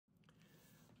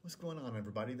What's going on,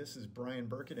 everybody? This is Brian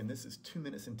Burkett, and this is 2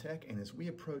 Minutes in Tech. And as we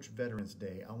approach Veterans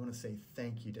Day, I want to say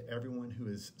thank you to everyone who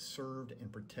has served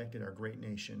and protected our great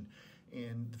nation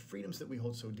and the freedoms that we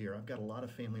hold so dear. I've got a lot of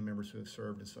family members who have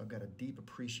served, and so I've got a deep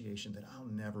appreciation that I'll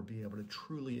never be able to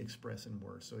truly express in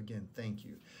words. So again, thank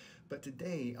you. But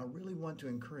today, I really want to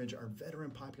encourage our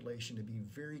veteran population to be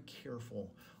very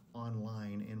careful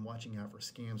online and watching out for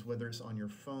scams, whether it's on your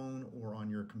phone or on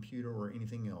your computer or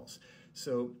anything else.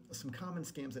 So some common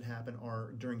scams that happen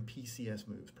are during PCS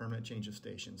moves, permanent change of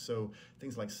station. So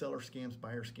things like seller scams,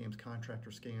 buyer scams,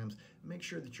 contractor scams. Make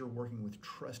sure that you're working with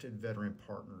trusted veteran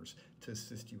partners to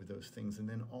assist you with those things. And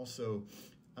then also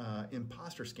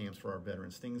imposter scams for our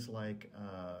veterans, things like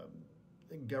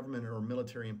government or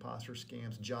military imposter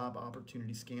scams, job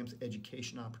opportunity scams,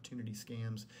 education opportunity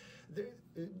scams.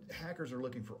 Hackers are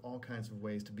looking for all kinds of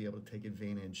ways to be able to take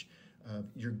advantage of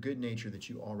your good nature that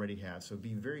you already have. So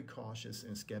be very cautious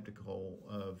and skeptical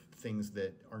of things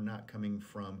that are not coming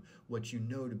from what you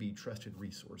know to be trusted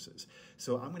resources.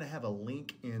 So I'm going to have a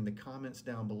link in the comments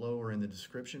down below or in the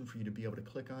description for you to be able to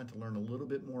click on to learn a little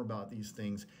bit more about these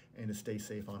things and to stay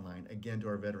safe online. Again, to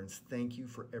our veterans, thank you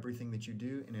for everything that you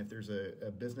do. And if there's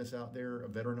a business out there, a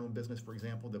veteran-owned business, for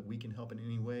example, that we can help in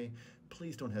any way,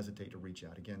 please don't hesitate to reach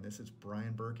out. Again, this is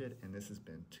Brian Burkett, and this has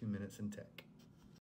been 2 Minutes in Tech.